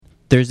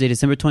Thursday,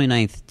 December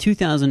 29th,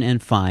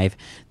 2005.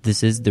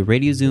 This is the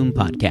Radio Zoom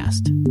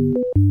podcast.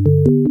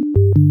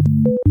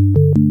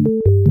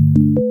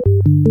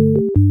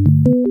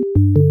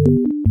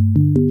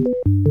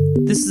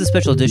 This is a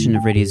special edition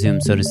of Radio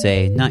Zoom, so to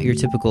say, not your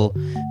typical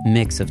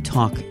mix of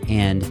talk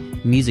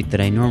and music that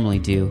I normally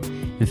do.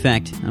 In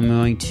fact, I'm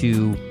going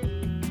to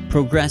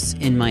progress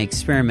in my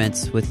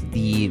experiments with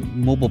the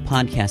mobile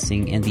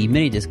podcasting and the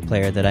mini disc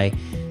player that I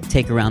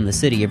take around the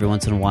city every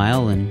once in a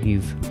while. And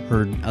you've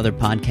heard other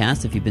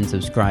podcasts if you've been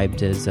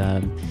subscribed as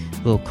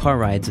little car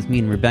rides with me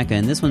and Rebecca.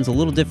 And this one's a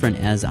little different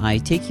as I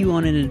take you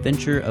on an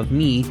adventure of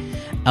me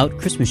out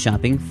Christmas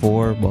shopping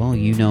for, well,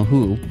 you know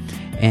who.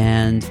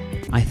 And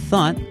I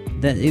thought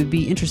that it would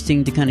be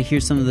interesting to kind of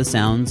hear some of the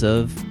sounds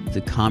of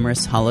the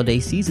Commerce holiday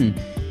season.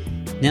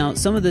 Now,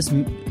 some of this,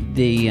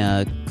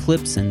 the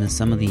clips and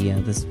some of the,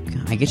 this,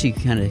 I guess you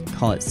could kind of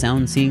call it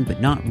sound seeing, but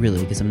not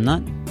really, because I'm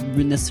not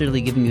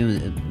necessarily giving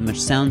you much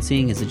sound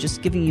seeing, as it's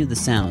just giving you the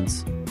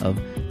sounds of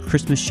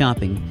Christmas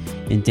shopping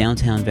in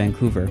downtown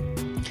Vancouver.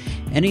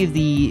 Any of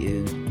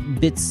the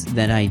bits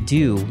that I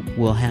do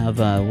will have,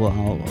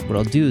 what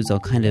I'll do is I'll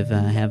kind of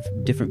have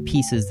different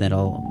pieces that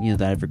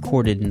that I've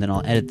recorded, and then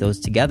I'll edit those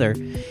together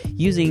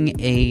using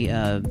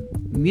a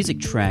music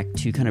track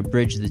to kind of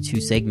bridge the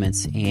two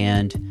segments.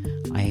 And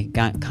I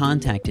got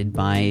contacted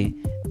by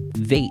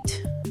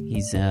Vate.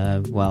 He's,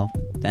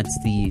 that's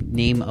the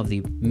name of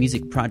the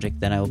music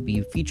project that I will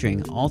be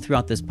featuring all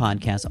throughout this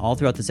podcast, all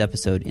throughout this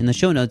episode. In the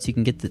show notes, you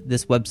can get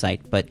this website,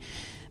 but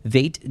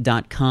vate.com.mx.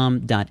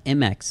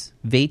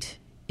 Vate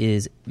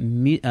is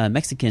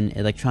Mexican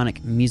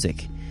electronic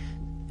music.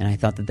 And I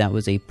thought that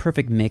was a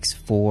perfect mix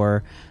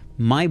for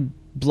my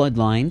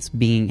bloodlines,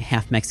 being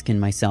half Mexican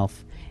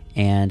myself,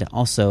 and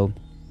also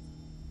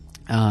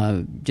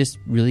just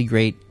really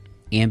great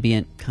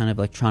ambient kind of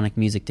electronic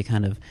music to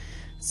kind of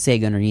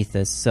seg underneath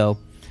this. So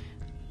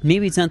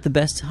maybe it's not the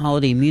best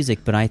holiday music,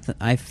 but I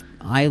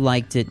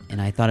liked it,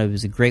 and I thought it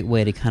was a great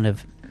way to kind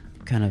of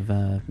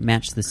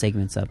match the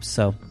segments up.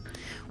 So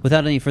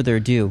without any further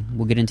ado,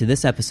 we'll get into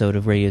this episode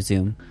of Radio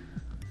Zoom,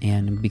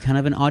 and it'll be kind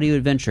of an audio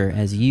adventure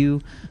as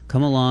you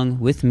come along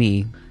with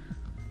me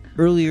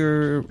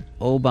earlier,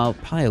 about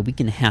probably a week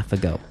and a half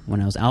ago,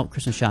 when I was out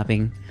Christmas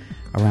shopping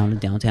around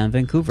downtown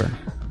Vancouver.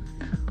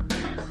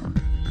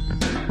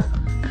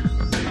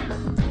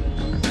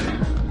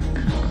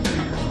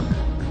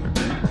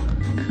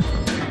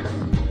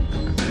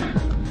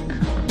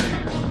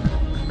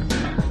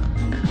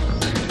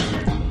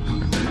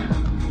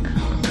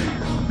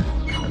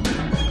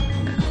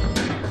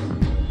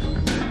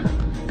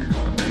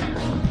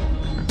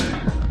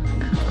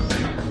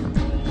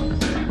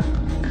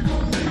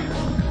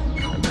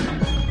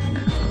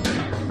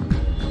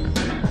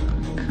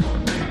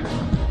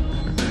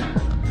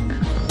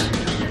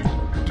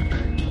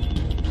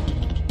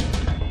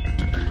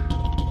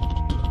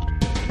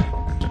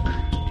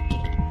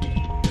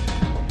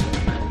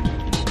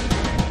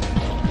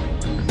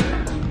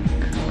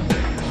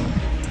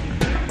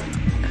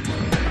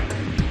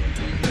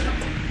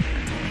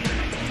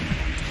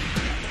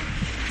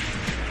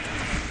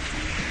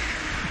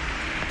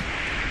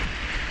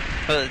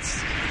 Well,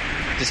 it's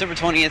December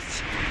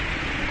 20th,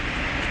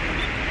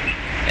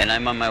 and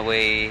I'm on my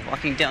way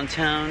walking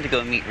downtown to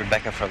go meet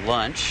Rebecca for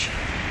lunch.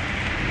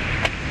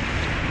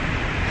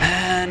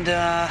 And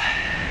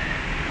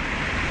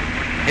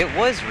it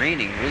was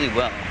raining really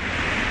well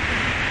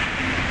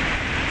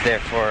there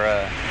for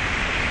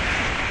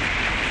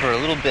a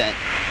little bit,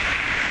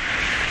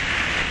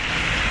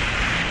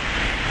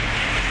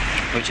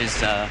 which is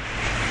far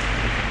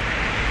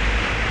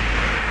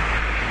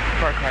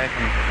cry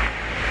from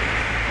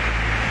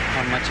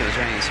how much it was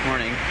raining this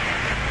morning.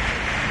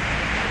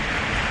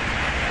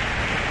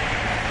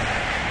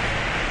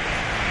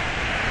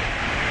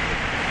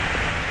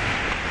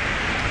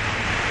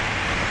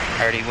 I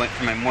already went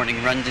for my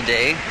morning run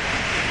today,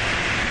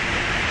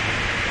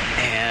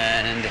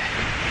 and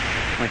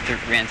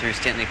ran through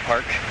Stanley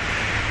Park,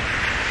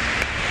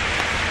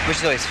 which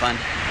is always fun.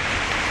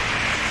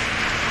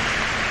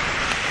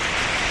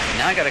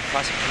 Now I gotta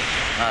cross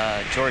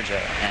Georgia,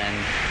 and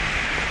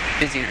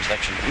busy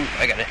intersection. Ooh,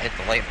 I gotta hit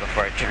the light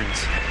before it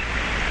turns.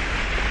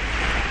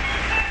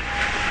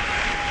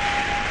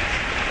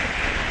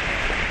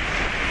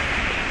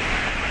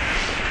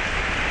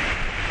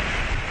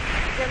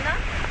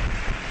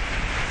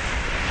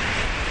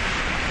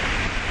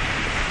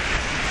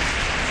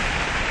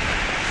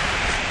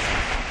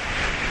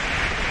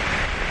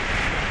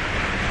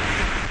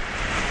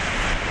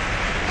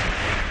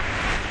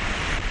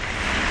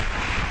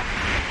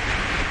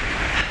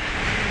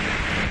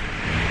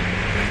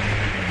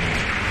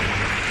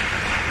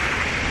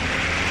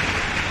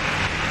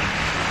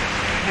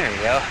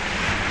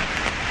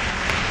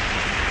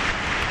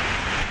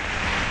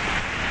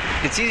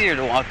 It's easier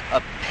to walk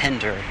up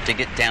Pender to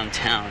get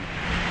downtown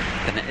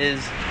than it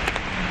is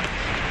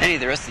any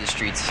of the rest of the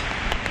streets,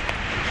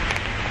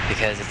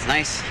 because it's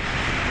nice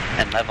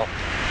and level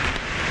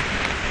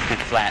and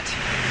flat.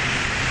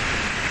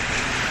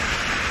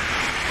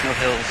 No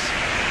hills.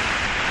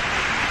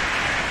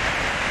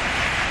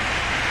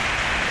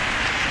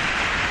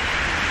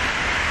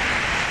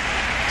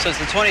 So it's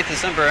the 20th of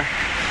December,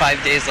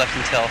 5 days left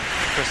until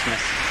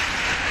Christmas.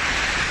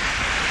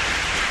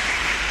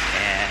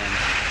 And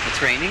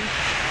it's raining.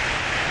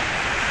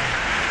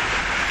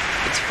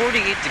 It's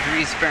 48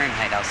 degrees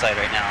Fahrenheit outside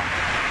right now.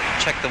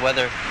 Check the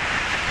weather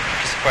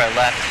just before I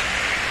left.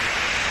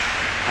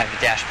 I have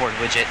the dashboard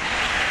widget.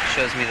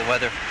 Shows me the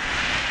weather,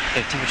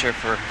 the temperature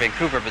for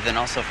Vancouver, but then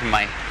also from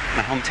my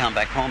hometown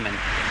back home, and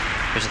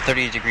there's a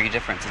 30-degree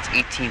difference. It's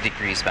 18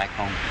 degrees back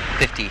home,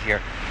 50 here.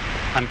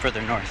 I'm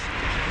further north.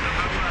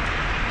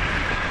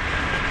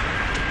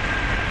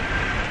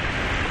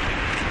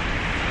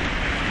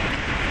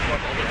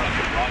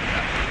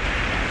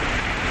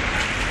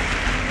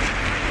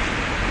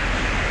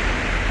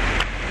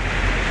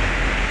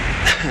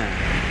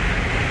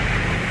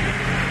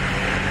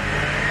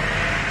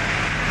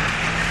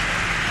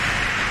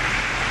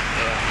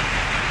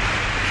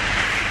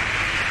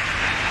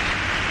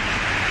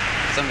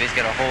 Somebody's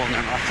got a hole in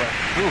their muffler.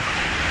 Ooh.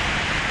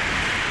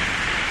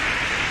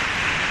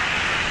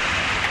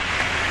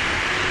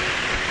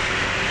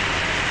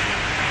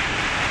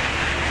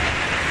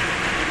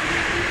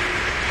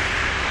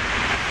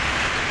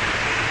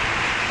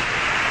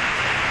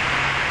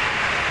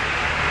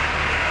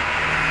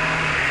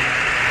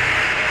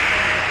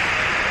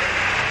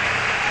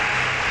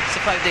 So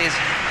 5 days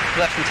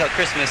left until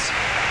Christmas,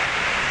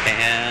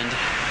 and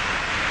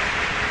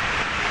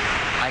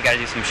I gotta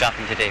do some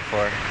shopping today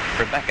for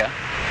Rebecca,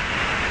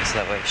 so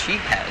that way she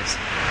has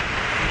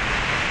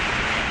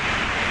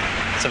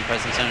some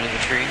presents under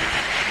the tree.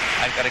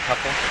 I've got a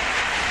couple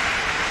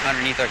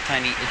underneath our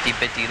tiny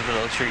itty-bitty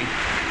little tree.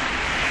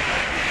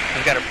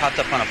 I've got her propped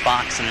up on a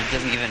box, and it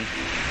doesn't even,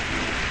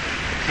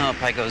 it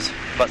probably goes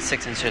about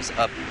 6 inches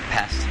up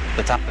past,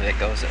 the top of it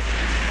goes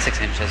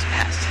 6 inches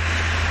past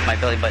my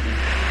belly button.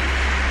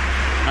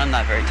 I'm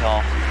not very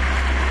tall.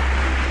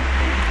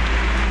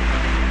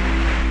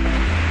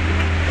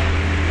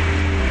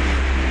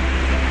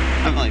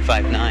 I'm only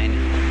 5'9",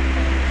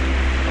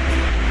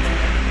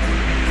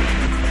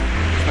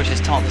 which is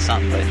tall to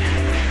some, but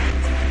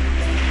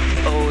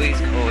always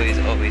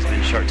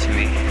been short to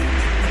me.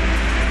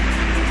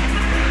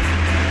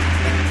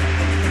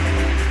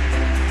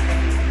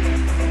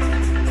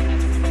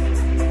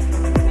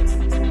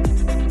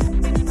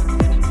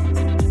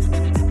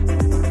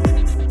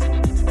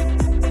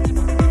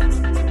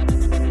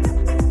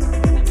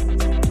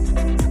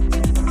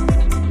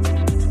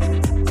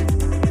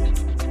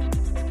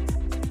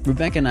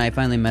 Rebecca and I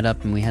finally met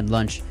up and we had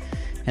lunch,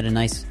 had a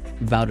nice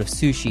bout of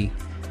sushi,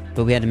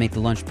 but we had to make the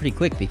lunch pretty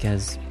quick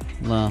because,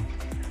 well,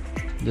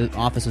 the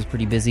office was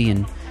pretty busy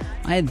and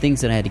I had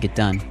things that I had to get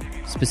done,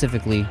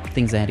 specifically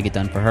things I had to get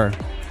done for her. Is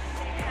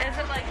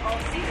it like all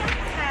season?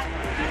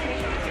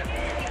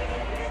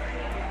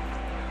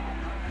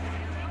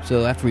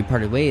 So after we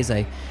parted ways,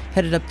 I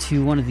headed up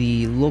to one of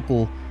the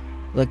local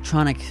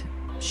electronic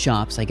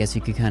shops, I guess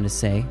you could kind of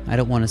say. I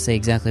don't want to say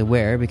exactly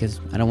where because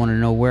I don't want to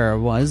know where I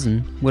was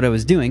and what I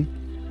was doing.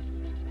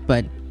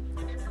 But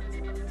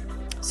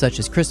such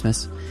is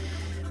Christmas.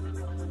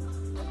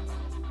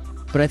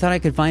 But I thought I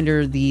could find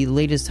her the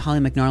latest Holly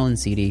McNarlin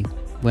CD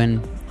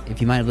when, if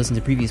you might have listened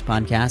to previous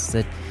podcasts,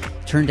 that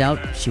turned out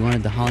she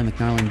wanted the Holly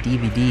McNarlin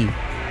DVD.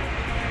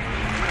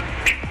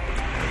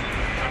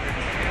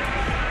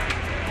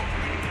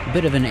 A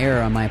bit of an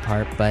error on my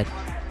part, but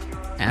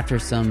after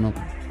some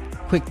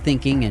quick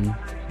thinking and,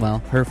 well,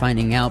 her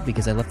finding out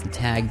because I left the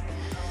tag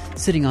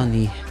sitting on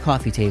the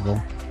coffee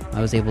table,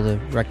 I was able to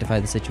rectify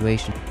the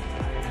situation.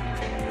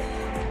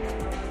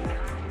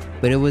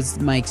 But it was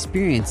my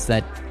experience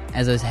that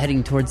as I was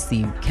heading towards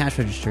the cash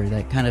register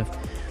that kind of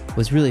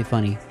was really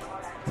funny.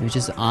 It was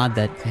just odd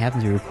that I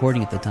happened to be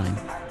recording at the time.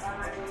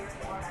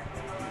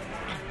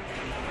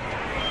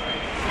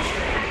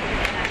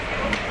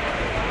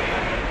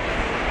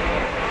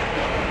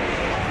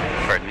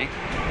 Pardon me.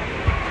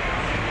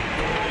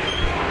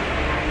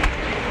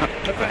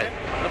 Go ahead.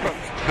 No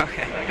problem.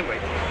 Okay. I can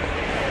wait.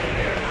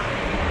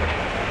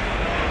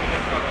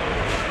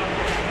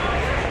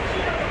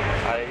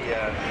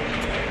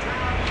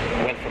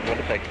 I went from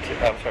Winnipeg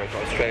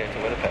from Australia to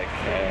Winnipeg,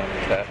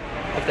 and I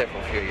was there for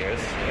a few years,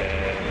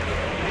 and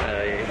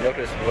I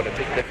noticed what a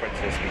big difference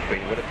is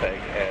between Winnipeg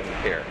and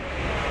here.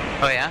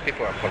 Oh, yeah?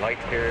 People are polite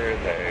here,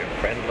 they're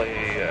friendly.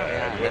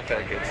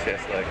 Winnipeg, it's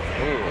just like,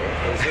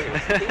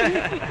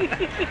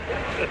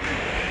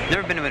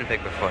 Never been to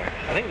Winnipeg before.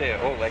 I think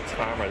they're all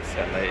ex-farmers,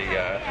 and they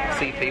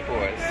see people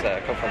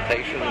as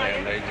confrontation,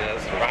 and they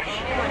just rush.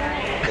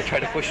 They try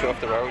to push you off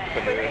the road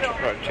when you're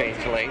trying to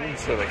change lanes,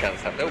 so they can't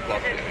have no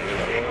block.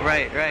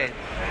 Right.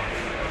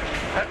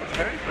 It's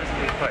very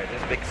pleasantly quiet.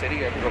 It's a big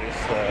city. Everybody's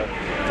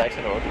nice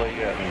and orderly.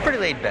 Pretty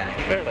laid back.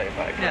 Very laid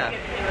back. Yeah.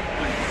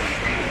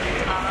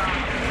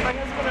 My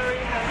husband already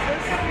has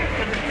this.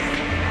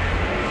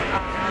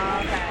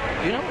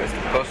 You know where's the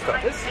post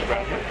office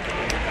around here?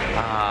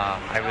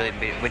 I really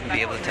wouldn't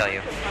be able to tell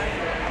you.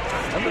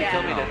 Somebody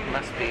told me that it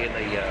must be in the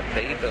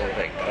Bay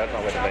building. I don't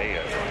know where the Bay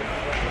is.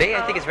 Bay,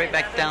 I think, is right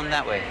back down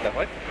that way. That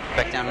way?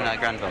 Back down in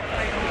Granville.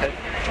 Okay.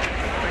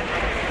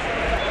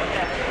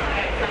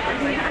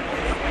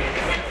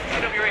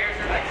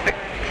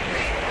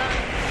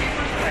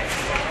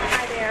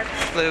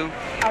 Hello.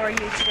 How are you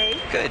today?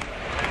 Good.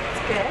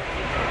 It's good.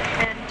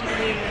 And do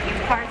you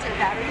need parts or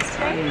batteries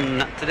today?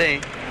 Not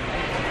today.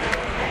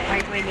 Are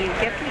you going to need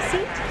a gift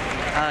receipt?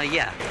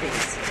 Yeah.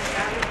 Please.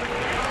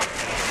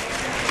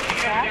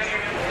 Cash?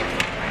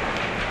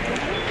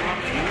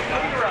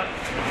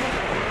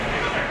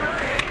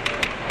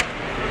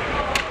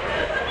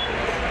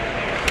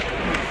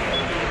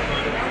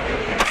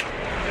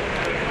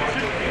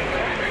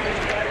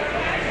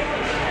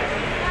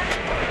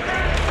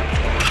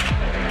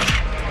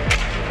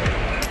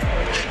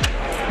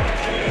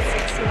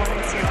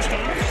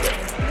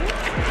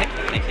 Thank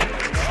you.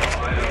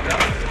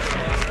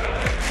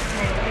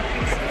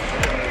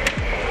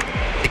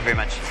 Thank you very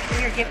much.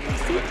 Your gift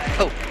receipt?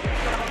 Oh,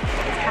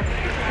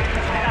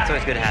 it's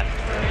always good to have.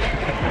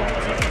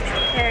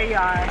 There you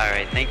are. All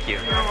right, thank you.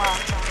 You're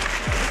welcome.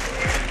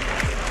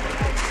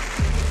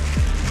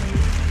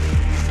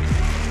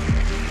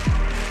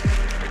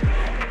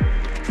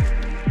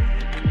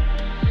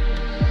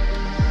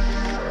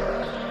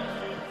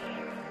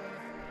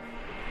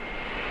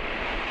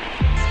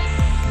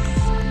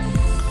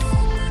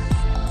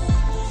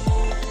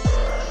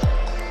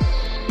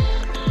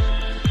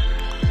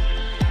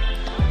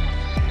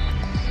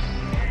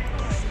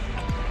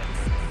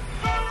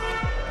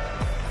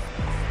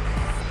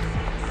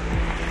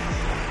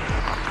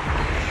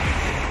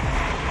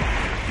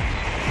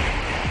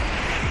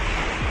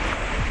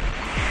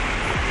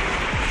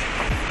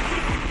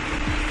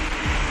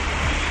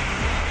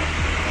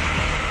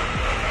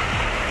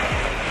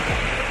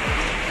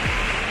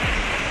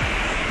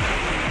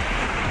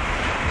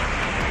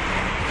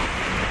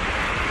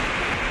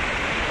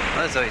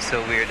 Well, that's always so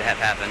weird to have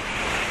happen.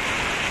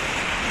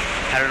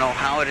 I don't know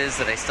how it is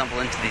that I stumble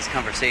into these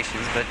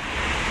conversations, but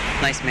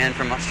a nice man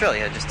from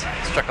Australia just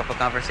struck up a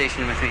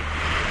conversation with me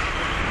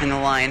in the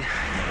line,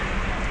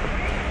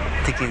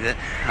 thinking that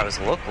I was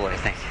a local, I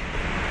think.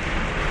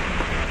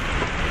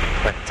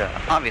 But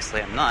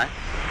obviously I'm not.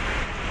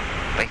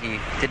 But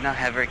he did not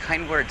have very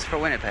kind words for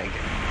Winnipeg.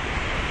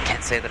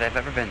 Can't say that I've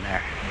ever been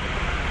there.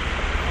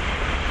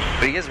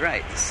 But he is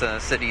right. This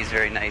city is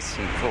very nice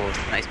and full of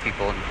nice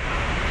people, and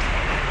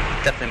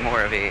definitely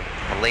more of a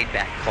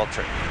laid-back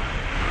culture,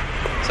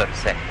 so to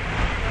say.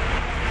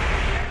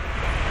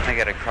 I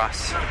gotta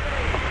cross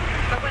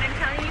But what I'm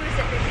telling you is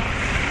that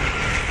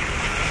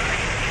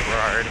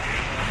Burrard.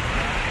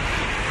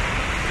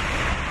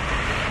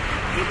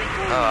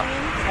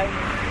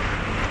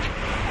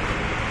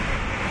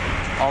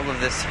 All of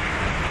this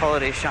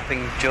holiday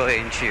shopping joy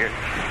and cheer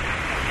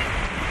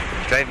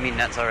drive me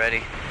nuts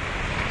already.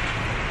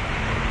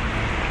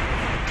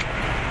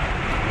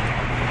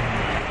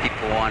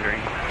 People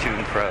wandering to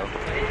and fro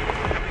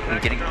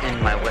and getting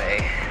in my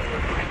way.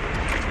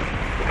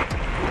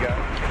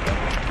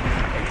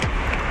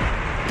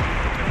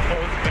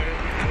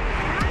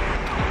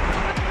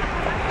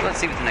 Let's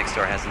see what the next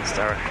door has in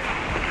store.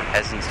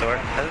 Let's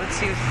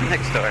see what's the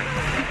next door.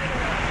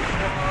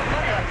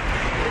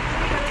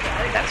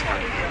 That's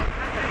fun.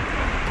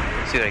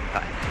 See what I can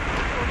find.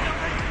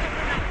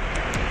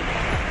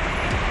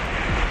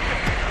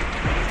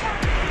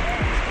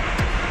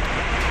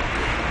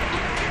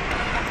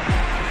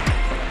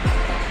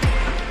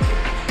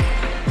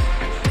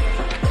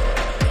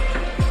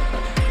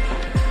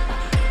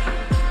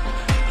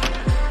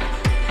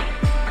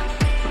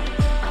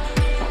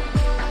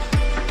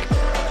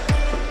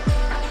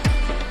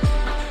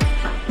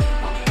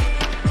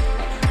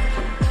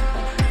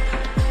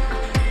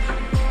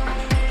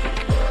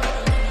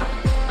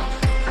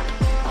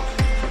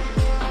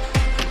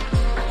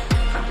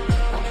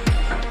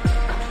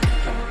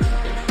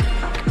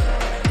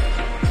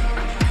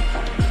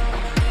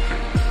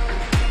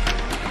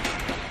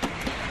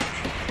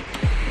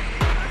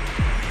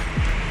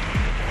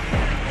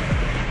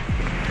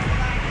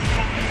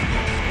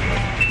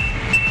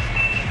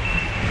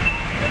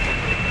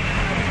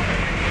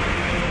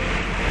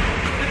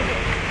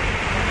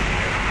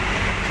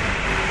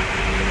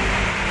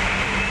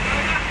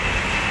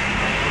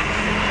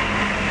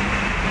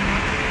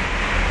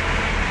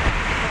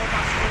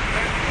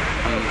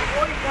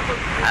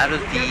 Out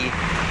of the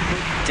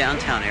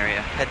downtown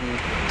area, heading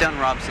down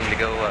Robson to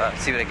go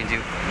see what I can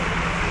do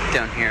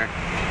down here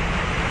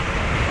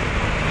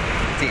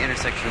at the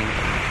intersection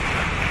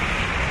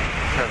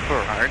of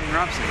Burrard and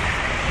Robson.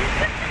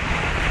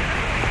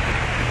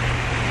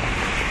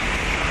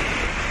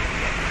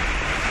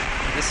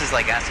 This is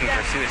like asking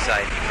for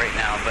suicide right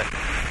now, but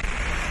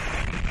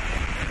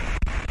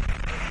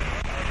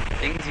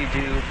things you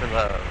do for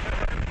love.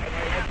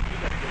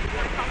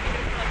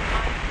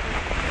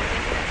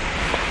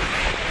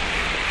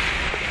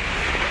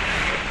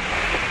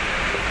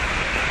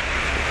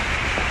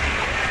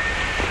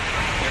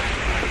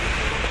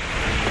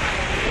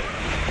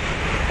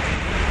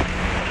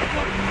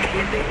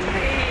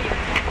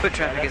 Foot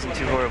traffic isn't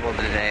too horrible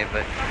today,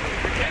 but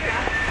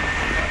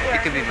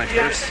it could be much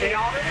worse. I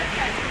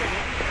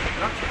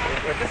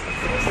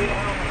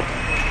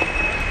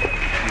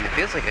mean, it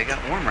feels like it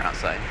got warmer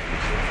outside.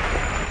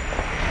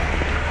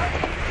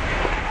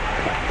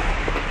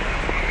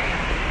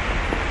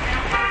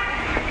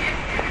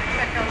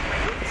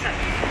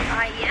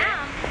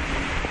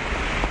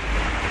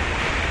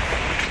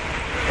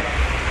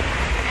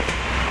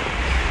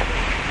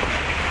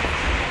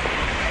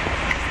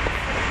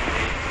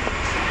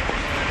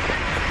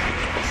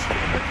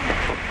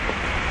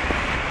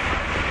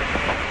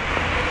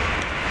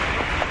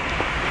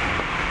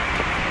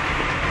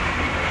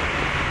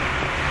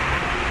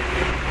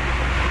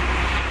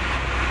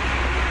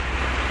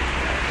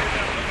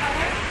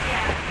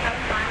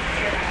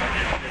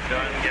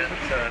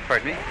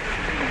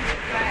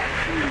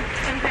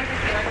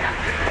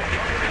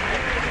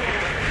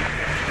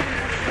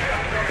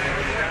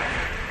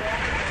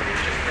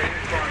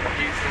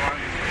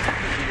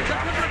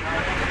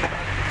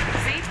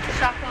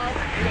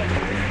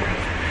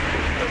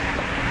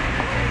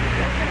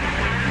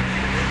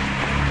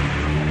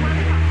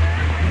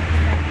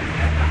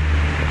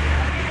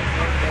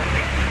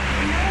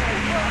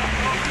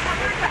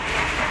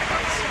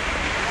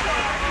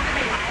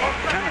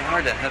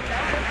 hard to have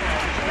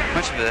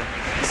much of a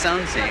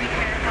sound scene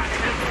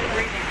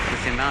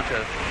with the amount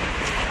of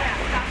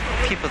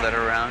people that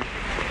are around.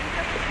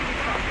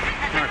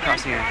 Now we're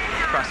crossing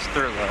across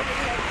Thurlow.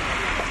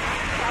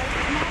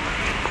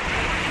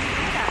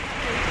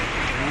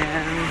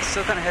 And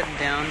still kind of heading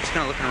down, just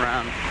kind of looking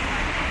around,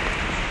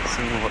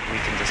 seeing what we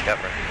can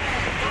discover.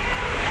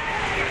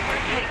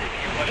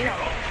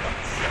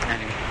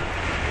 And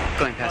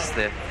going past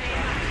the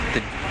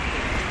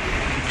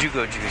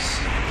Jugo Juice,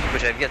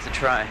 which I've yet to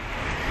try,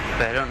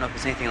 but I don't know if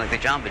it's anything like the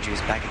Jamba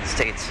Juice back in the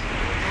States.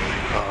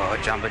 Oh,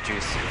 Jamba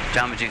Juice.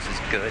 Jamba Juice is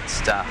good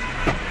stuff.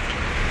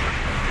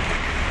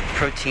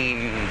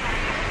 Protein,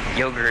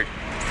 yogurt,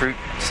 fruit,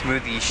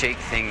 smoothie, shake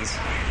things.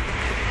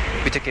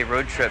 We took a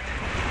road trip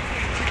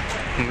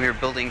when we were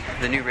building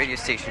the new radio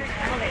station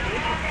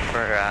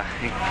where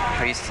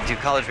I used to do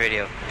college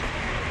radio.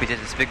 We did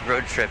this big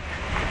road trip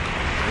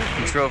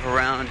and drove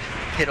around,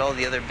 hit all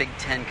the other Big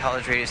Ten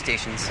college radio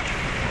stations.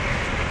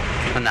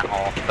 Well, not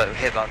all, but we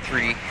hit about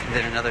 3, and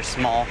then another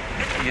small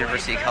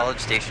university college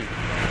station.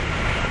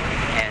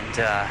 And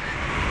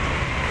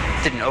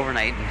did an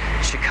overnight in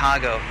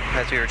Chicago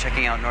as we were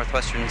checking out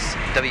Northwestern's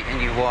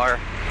WNUR.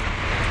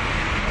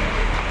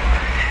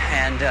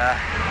 And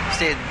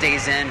stayed at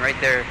Days Inn right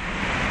there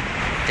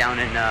down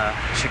in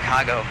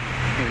Chicago,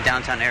 in the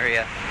downtown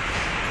area.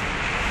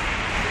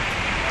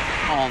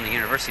 All in the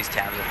university's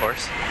tabs, of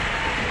course.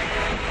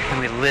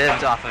 And we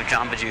lived off of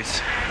Jamba Juice.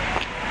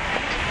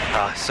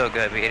 Oh, so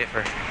good. We ate it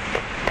for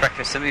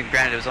breakfast. I mean,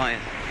 granted, it was only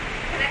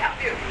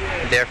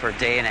there for a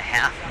day and a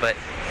half, but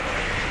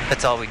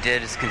that's all we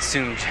did is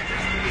consumed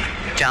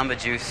Jamba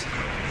Juice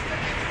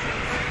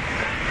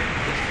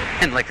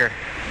and liquor.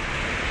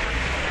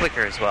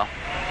 Liquor as well.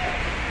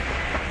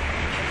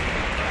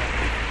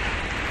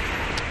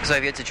 So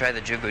I've yet to try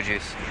the Jugo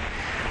Juice.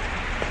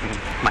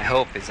 My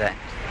hope is that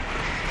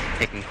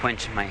it can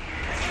quench my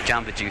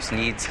Jamba Juice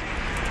needs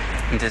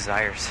and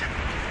desires.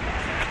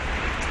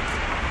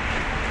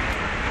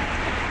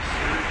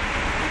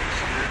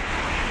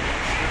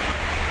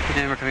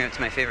 And we're coming up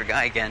to my favorite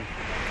guy again.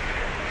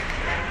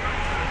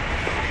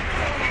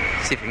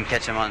 See if we can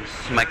catch him on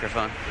the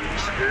microphone.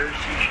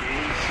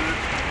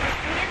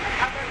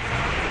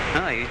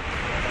 Oh,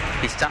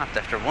 he stopped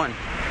after one.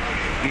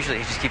 Usually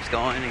he just keeps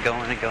going and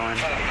going and going.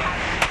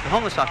 The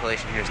homeless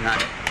population here is not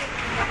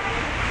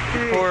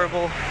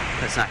horrible.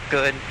 It's not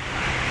good.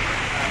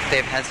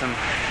 They've had some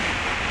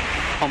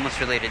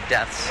homeless-related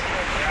deaths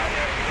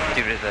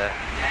due to the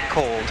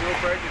cold.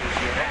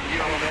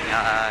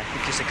 I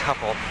think just a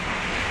couple.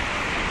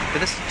 But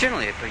this is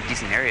generally a pretty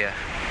decent area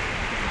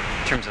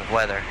in terms of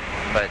weather.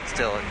 But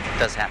still, it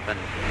does happen.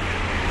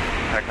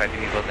 There are quite a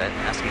few people that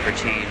asking for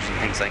change and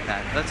things like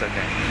that. But that's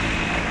okay.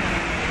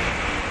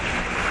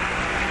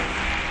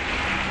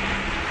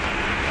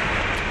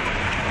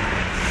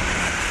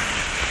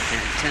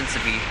 Tends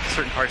to be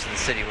certain parts of the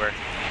city where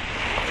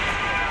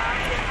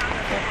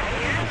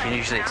you can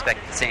usually expect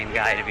the same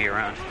guy to be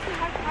around.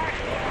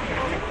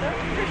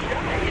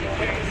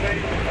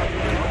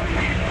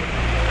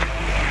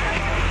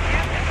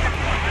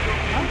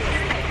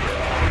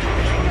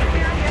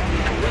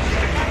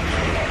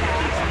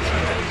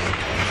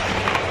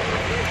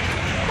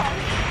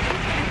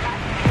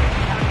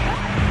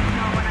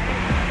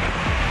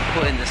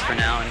 We'll end this for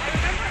now and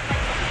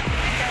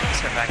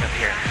start back up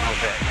here a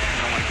little bit. I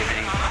don't want to give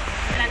any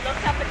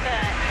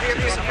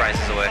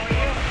surprises away.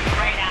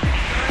 Right after.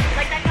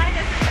 Like that guy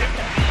doesn't get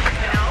the beat,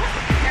 you know?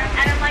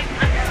 And I'm like,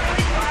 I'm just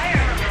really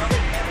tired.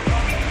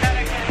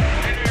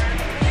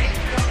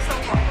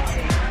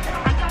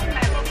 I'm talking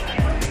about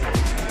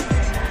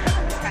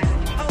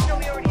oh, no,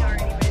 we already are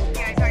anyway. You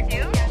guys are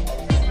too?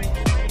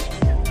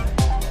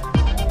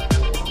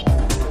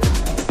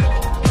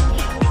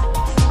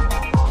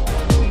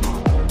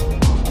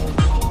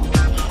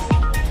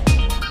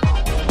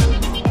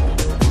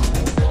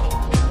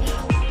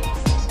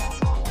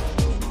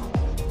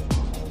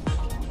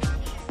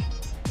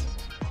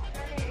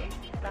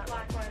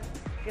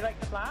 You like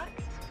the black?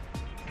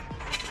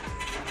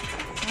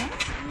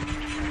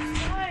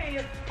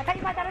 I thought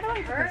you bought that other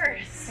one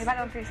first. You bought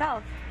that one for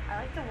yourself. I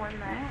like the one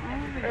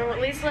that. Or at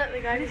least let the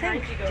guy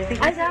behind you go. Do you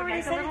think I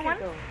already said little one?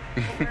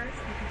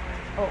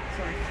 Oh,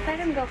 sorry. Let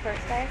him go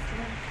first, guys.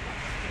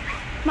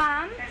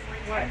 Mom?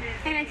 What?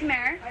 Hey, Auntie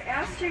Mare. I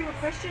asked you a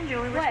question,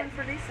 Julie. Which What? one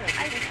for Lisa?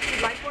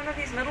 You like one of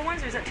these little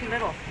ones, or is that too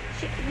little?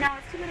 No,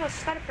 it's too little.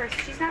 She's got a purse.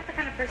 She's not the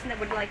kind of person that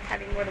would like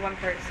having more than one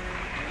purse.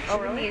 Oh, She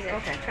wouldn't really? use it.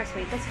 Okay. Trust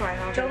me. That's fine.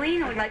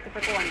 Jolene would like the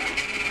purple one though.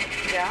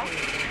 Yeah?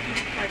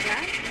 Like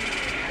that?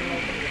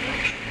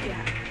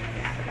 Yeah.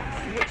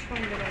 Which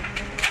one did I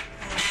do?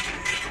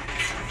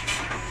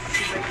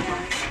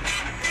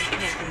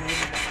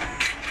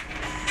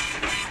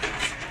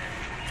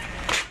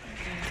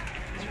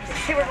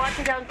 Okay, we're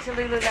walking down to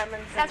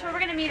Lululemon's. That's where we're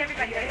gonna meet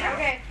everybody.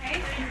 Okay.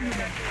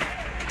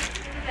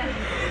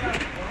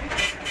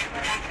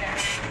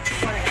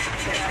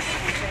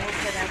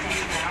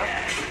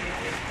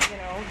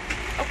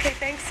 Okay,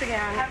 thanks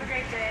again. Have a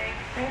great day.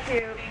 Thank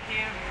you.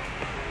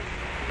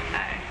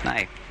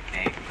 Hi.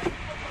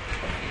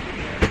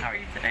 How are you?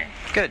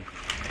 Good.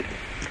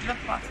 The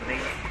lots of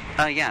these.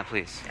 Yeah,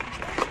 please.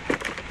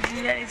 Do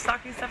you need any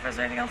stocking stuffers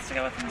or anything else to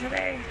go with them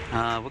today?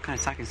 What kind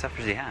of stocking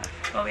stuffers do you have?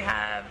 Well, we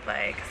have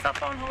like cell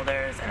phone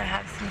holders, and I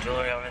have some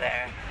jewelry over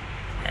there,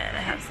 and I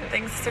have some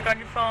things to stick on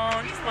your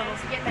phone. Just little.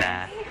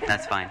 Nah,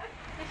 that's fine.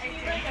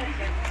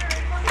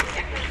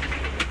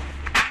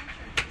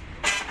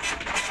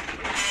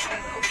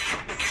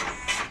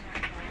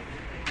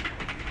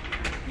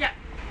 Yeah.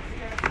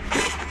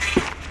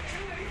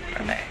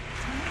 Perfect.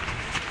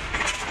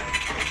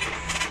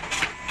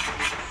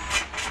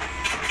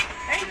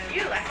 Thank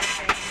you,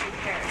 Lexi.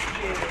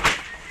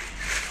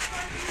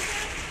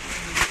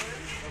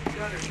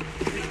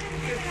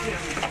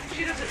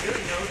 She doesn't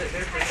really know that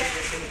their burger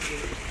is going to be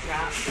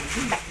wrapped.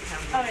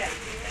 Oh yeah.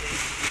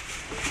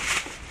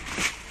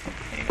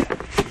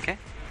 Okay.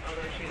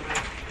 Although she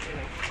might,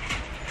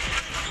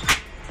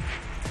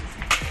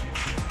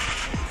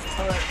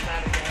 Oh, that's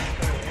bad again.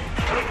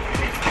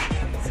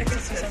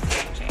 60 cents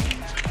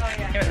change. Oh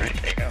yeah. There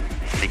you go.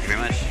 Thank you very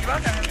much. You're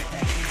welcome. Have a good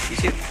day. You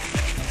too.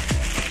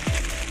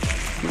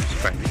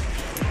 Pardon me.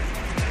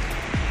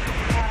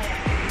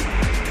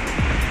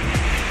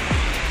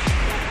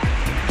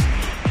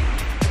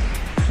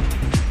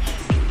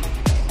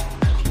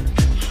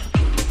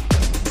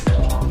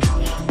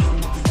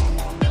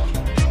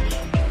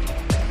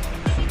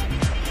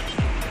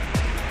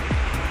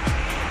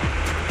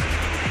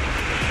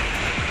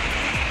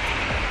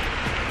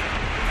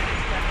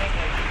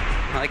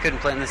 I couldn't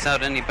plan this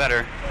out any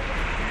better.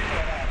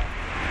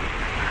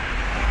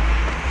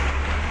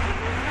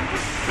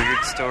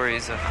 Weird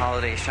stories of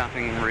holiday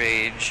shopping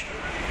rage.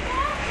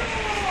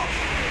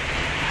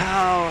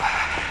 Oh,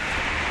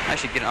 I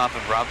should get off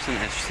of Robson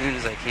as soon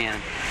as I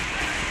can.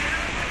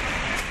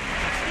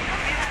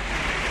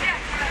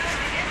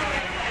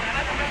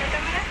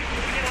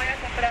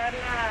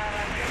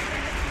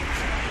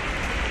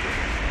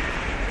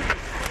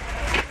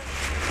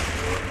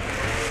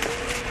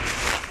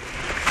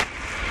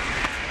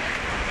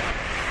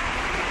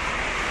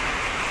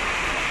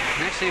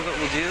 Actually, what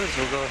we'll do is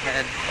we'll go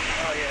ahead.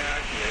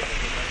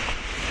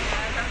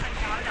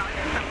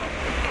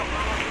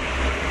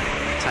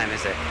 What time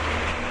is it?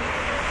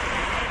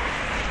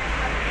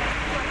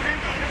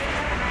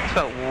 It's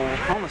about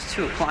almost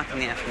 2 o'clock in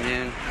the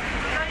afternoon.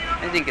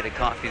 I didn't get a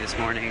coffee this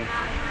morning.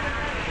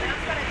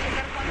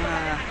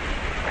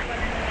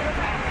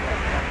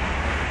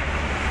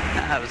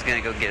 I was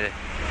gonna go get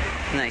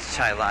a nice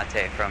chai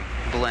latte from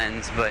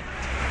Blends, but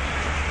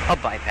I'll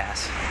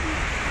bypass.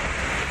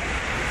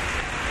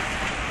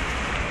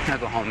 I'll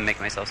go home and make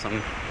myself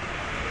some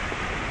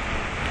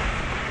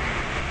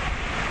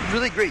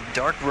really great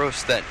dark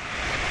roast that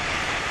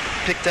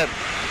picked up.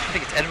 I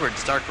think it's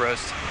Edward's dark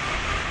roast.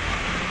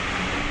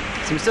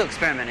 So I'm still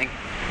experimenting,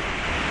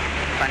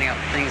 finding out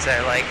things that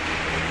I like.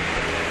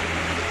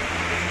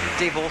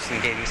 Dave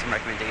Olson gave me some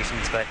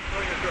recommendations, but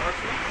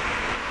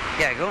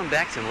yeah, going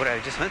back to what I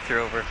just went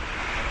through over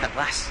that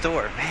last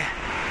store, man,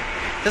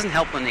 it doesn't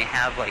help when they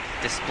have like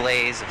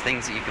displays of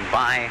things that you can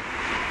buy,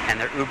 and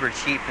they're uber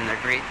cheap and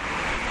they're great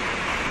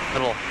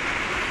little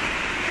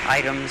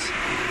items.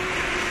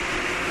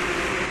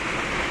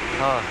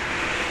 Oh,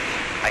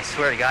 I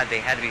swear to God, they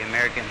had to be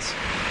Americans.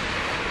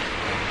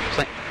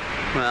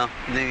 Well,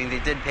 they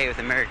did pay with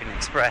American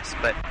Express,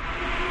 but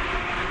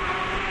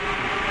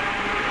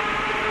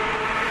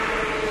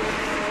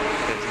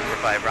there's number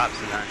 5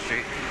 Robson down the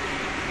street.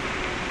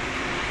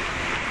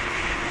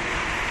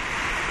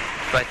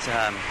 But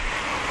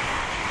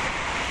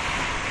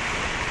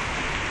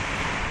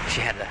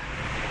she had a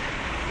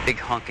big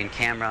honking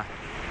camera.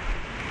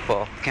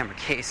 Well, camera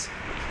case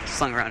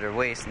slung around her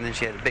waist, and then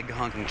she had a big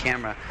honking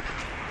camera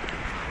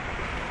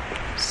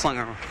slung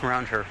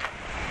around her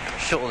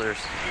shoulders.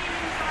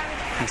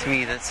 And to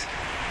me, that's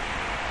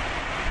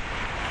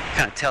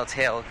kind of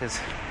telltale, because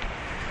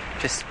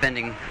just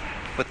spending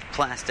with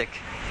plastic,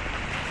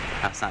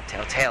 well, it's not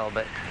telltale,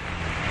 but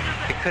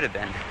it could have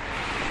been.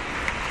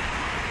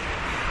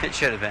 It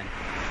should have been.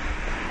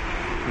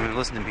 I mean,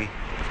 listen to me,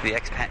 the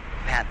expat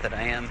that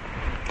I am.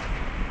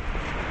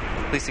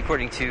 At least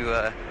according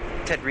to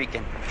Ted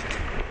Reekin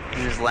in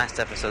his last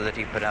episode that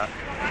he put out.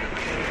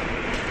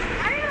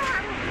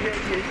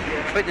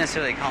 I wouldn't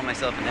necessarily call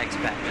myself an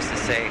expat, just to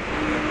say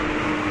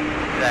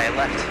that I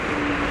left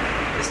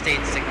the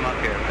States to come up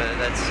here, but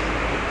that's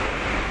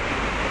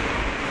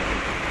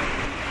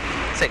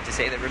safe to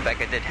say that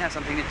Rebecca did have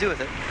something to do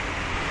with it.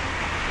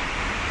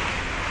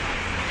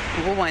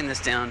 We'll wind this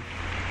down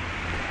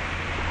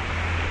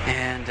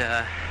and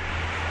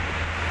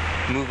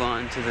move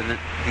on to the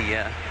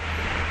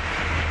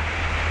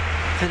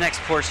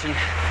next portion.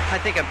 I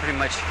think I'm pretty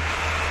much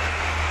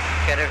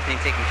got everything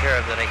taken care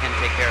of that I can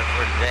take care of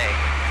for today.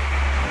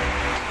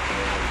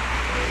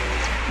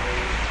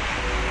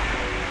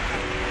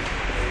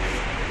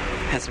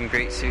 Had some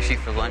great sushi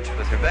for lunch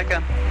with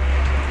Rebecca.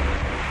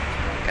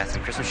 Got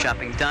some Christmas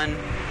shopping done.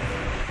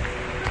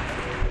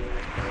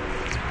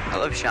 I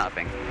love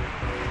shopping.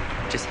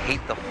 Just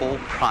hate the whole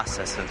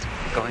process of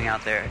going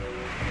out there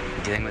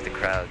and dealing with the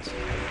crowds.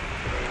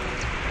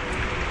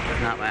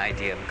 Not my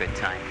idea of a good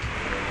time.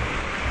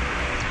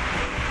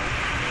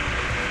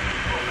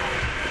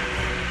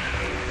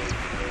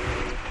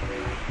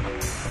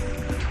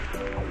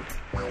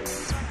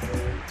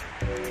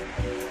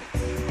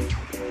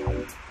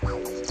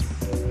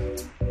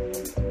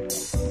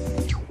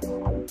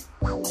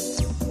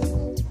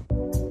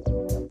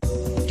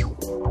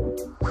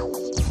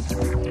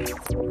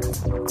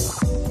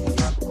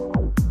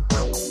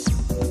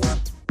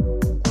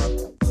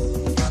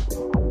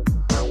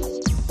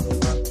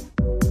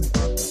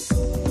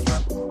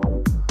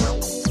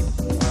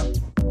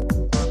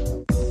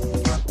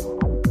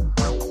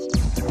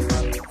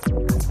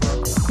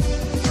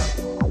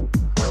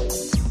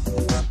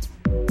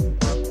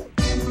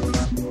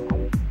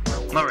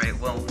 Alright,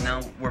 well, now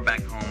we're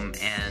back home,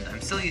 and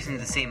I'm still using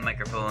the same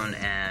microphone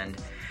and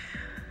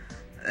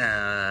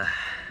kind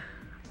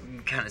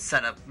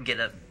of get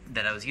up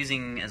that I was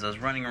using as I was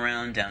running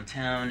around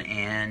downtown,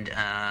 and,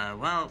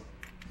 well,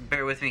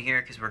 bear with me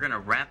here, because we're going to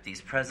wrap these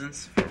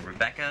presents for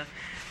Rebecca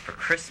for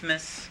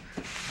Christmas,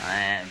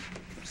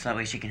 so that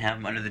way she can have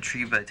them under the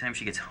tree by the time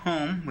she gets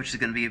home, which is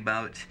going to be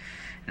about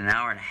an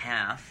hour and a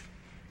half.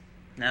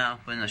 No,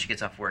 she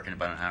gets off work in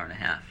about an hour and a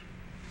half.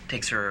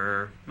 Takes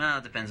her, well,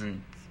 it depends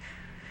on,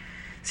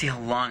 see how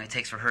long it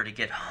takes for her to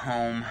get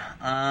home.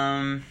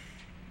 And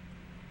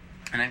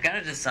I've got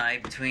to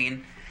decide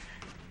between,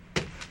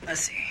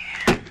 let's see,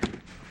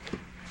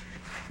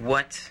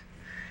 what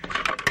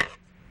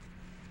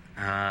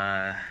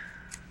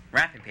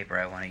wrapping paper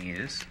I want to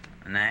use.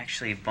 And I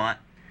actually bought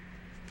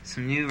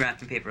some new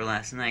wrapping paper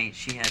last night.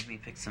 She had me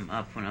pick some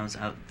up when I was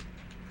out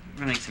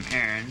running some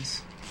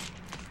errands.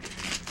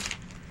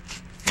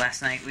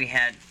 Last night we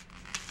had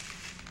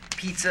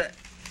pizza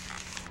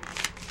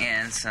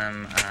and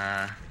some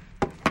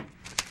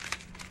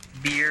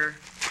beer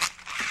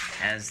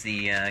as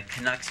the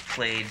Canucks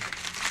played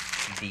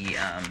the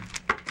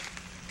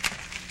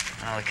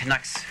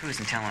Canucks. Who was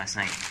in town last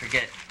night?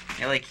 Forget.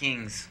 LA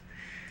Kings.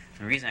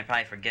 The reason I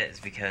probably forget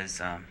is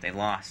because they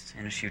lost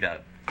in a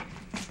shootout.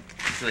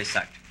 It really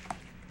sucked.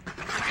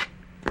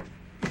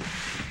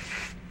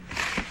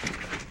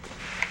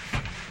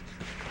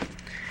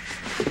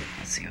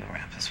 Let's see, we'll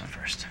wrap this one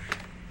first.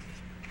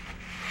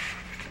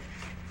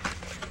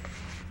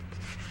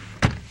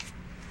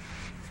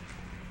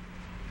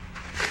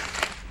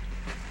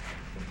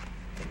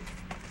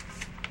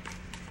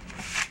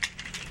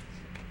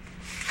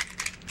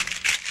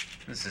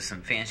 This is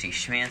some fancy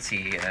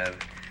schmancy,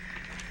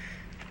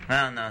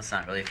 well, no, it's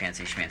not really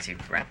fancy schmancy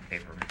wrapping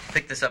paper.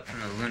 Picked this up from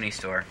the Looney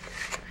store.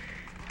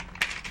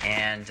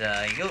 And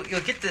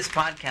you'll get this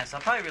podcast. I'll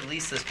probably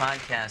release this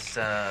podcast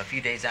a few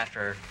days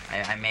after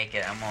I make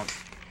it. I won't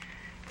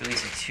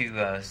release it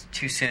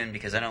too soon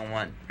because I don't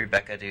want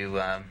Rebecca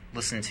to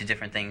listen to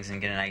different things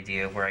and get an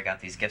idea of where I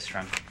got these gifts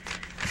from.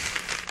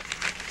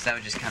 Because that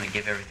would just kind of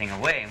give everything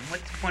away. And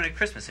what's the point of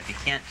Christmas if you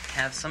can't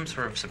have some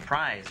sort of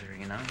surprise or,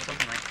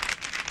 something like that?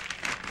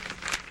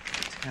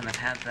 To kind of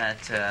have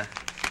that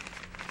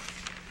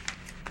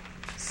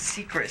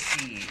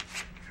secrecy.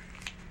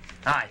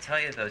 I tell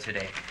you though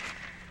today,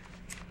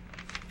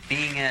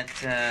 being at,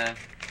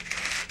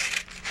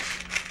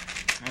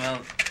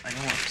 well,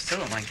 still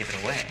don't want to give it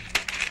away.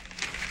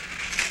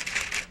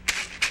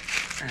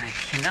 And I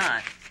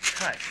cannot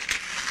cut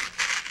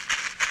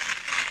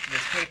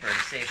this paper to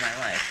save my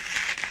life.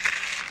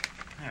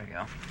 There we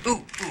go.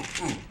 Ooh,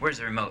 where's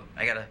the remote?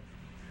 I gotta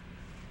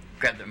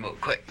grab the remote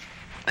quick.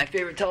 My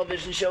favorite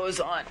television show is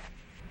on.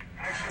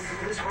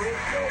 Actually, this way?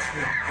 No.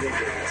 They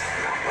do this.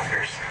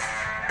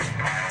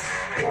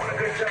 You want a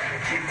good job in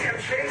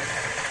TPMC?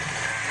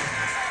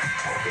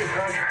 I'll be a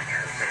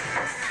contractor.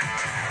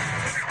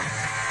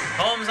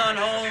 Homes on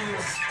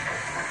Homes.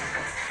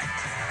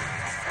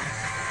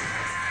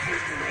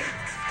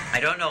 I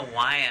don't know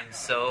why I'm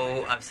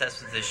so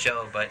obsessed with this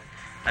show, but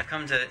I've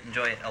come to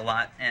enjoy it a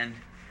lot, and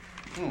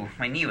ooh,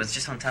 my knee was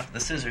just on top of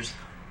the scissors.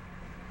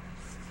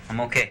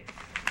 I'm okay.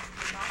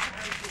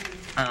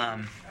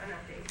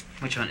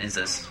 Which one is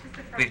this?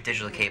 We have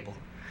digital cable.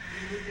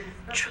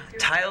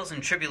 Tiles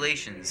and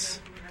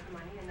Tribulations.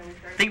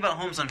 The thing about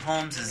Homes on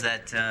Homes is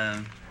that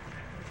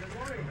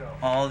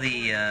all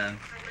these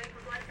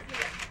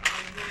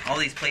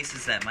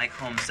places that Mike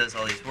Holmes does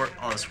all this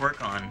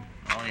work on,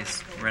 all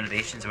these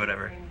renovations or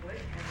whatever,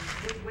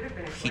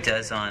 he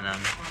does on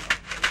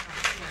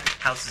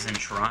houses in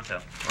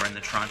Toronto or in the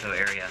Toronto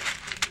area,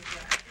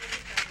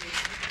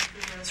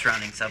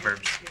 surrounding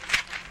suburbs,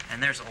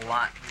 and there's a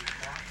lot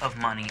of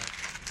money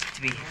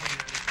to be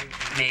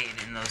made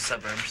in those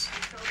suburbs.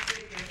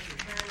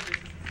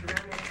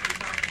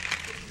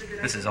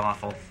 This is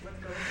awful.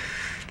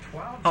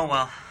 Oh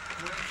well.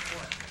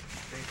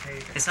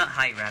 It's not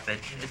how you wrap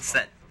it, it's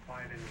that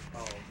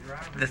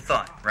the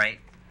thought, right?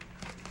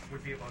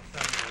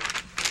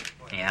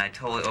 Yeah, I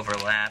totally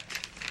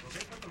overlapped.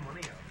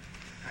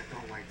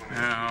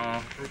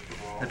 No,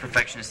 the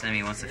perfectionist in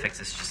me wants to fix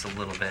this just a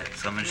little bit,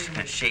 so I'm just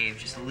going to shave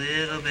just a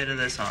little bit of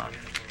this off.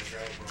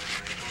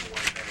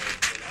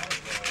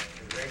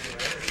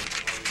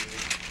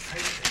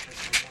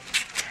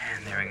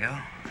 And there we go.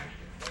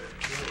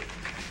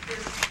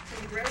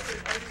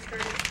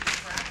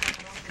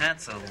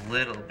 That's a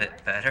little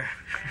bit better.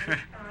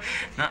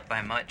 Not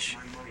by much.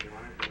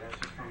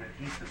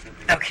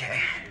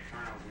 Okay.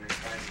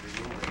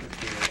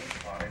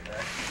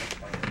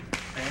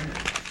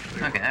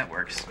 Okay, that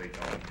works.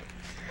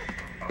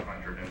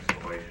 100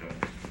 installations.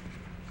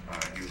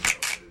 He was the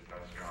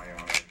best guy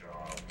on the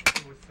job.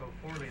 It was so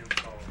poorly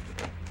installed.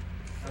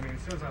 I mean,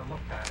 as soon as I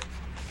looked at it,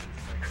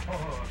 it's like,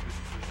 oh, this is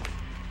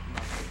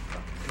not good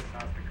stuff. This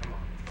has to come on.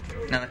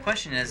 Now the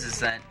question is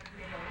that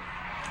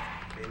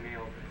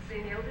They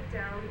nailed it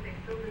down. They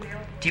filled the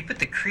nail. do you put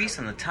the crease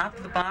on the top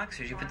of the box,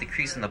 or do you put the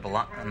crease on the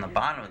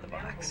bottom of the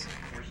box?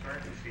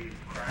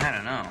 I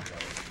don't know.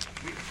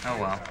 Oh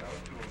well.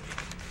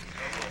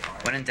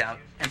 When in doubt,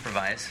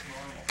 improvise.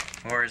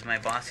 Or as my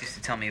boss used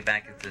to tell me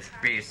back at the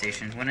radio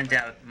station, when in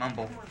doubt,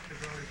 mumble. The road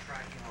is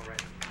cracking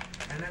already.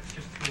 And that's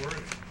just too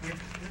early. If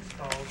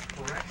installed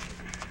correctly.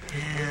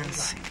 And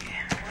let's see.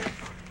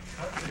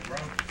 Because the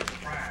road is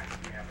cracked,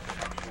 we have a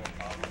structural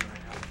problem in the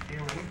house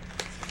ceiling.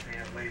 They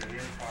have laid an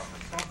improper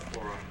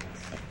subfloor on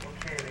this.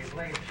 Okay, they've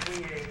laid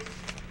 3/8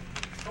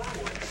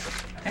 forward.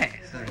 Hey,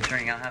 this isn't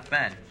turning out half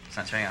bad. It's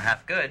not turning out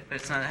half good, but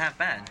it's not half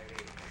bad.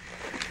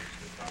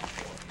 So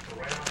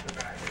right off the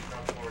bat, the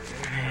subfloor is in.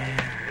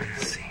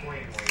 Let's see.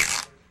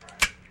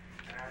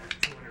 An average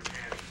 200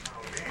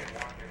 pound man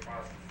walking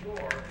across the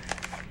floor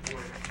would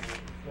move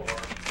the floor.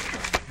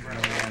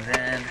 And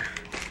then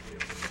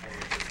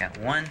got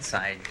one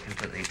side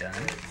completely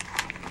done.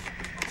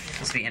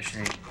 This will be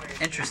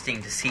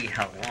interesting to see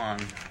how long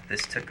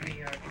this took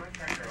me.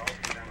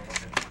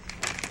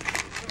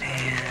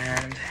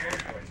 And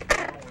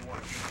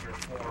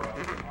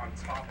on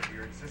top of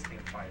your existing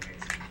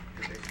 5/8.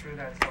 Did they screw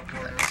that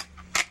subfloor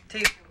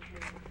tape.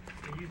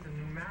 They used a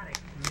pneumatic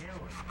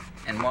nailer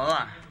And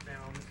voila.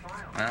 down the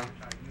tile, Well.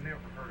 which I've never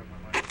heard in my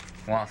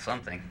life. Well,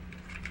 something.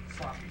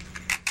 Sloppy.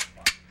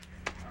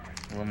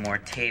 A little more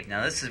tape.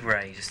 Now this is where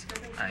I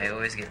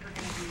always get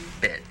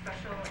bit.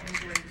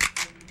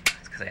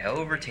 It's because I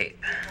over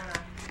tape.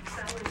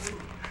 There's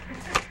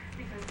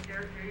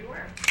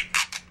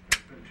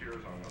been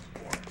tears on this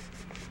floor.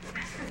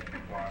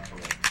 Lots of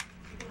them.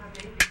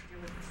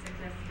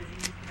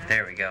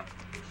 There we go.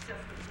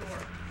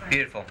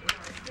 Beautiful.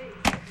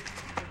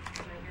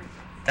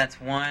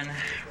 That's one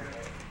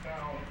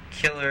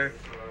killer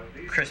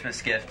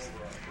Christmas gift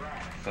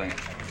going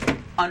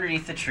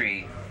underneath the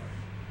tree.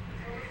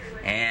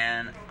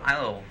 And I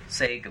will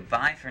say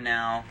goodbye for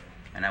now,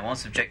 and I won't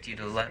subject you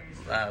to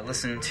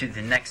listen to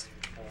the next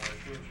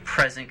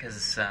present,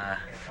 because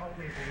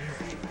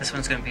this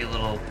one's going to be a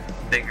little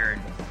bigger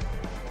and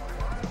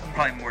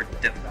probably more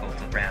difficult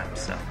to wrap.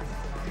 So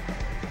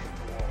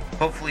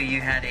hopefully you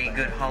had a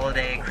good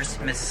holiday,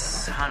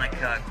 Christmas,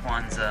 Hanukkah,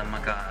 Kwanzaa,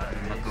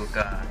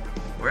 Maguka,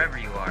 wherever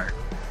you are,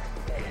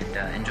 and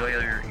enjoy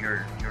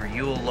your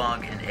Yule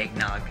log and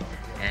eggnog.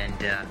 And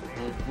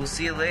we'll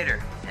see you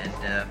later. And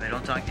if I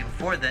don't talk to you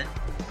before then,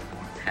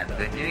 have a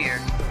good New Year.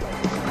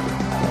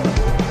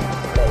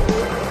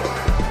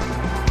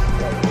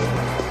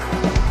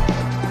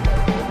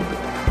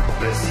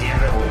 Recién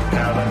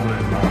revolcaba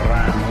el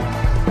marrano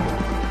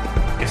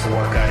que se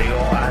guacareó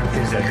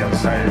antes de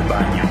alcanzar el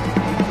baño.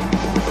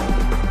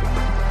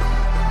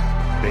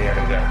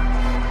 Verga.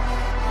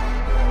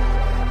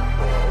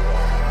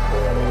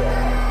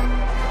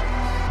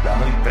 La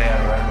muy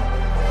perra.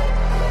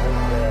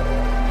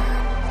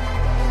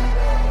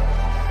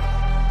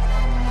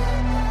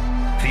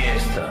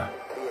 Fiesta.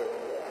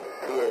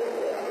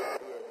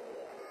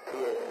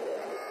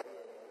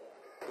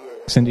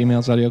 Send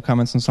emails, audio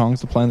comments, and songs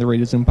to play on the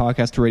Radio Zoom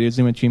podcast to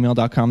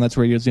radiozoom@gmail.com. That's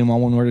radiozoom,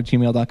 all one word, at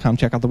gmail.com.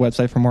 Check out the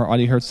website for more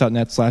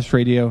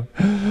audiohertz.net/radio.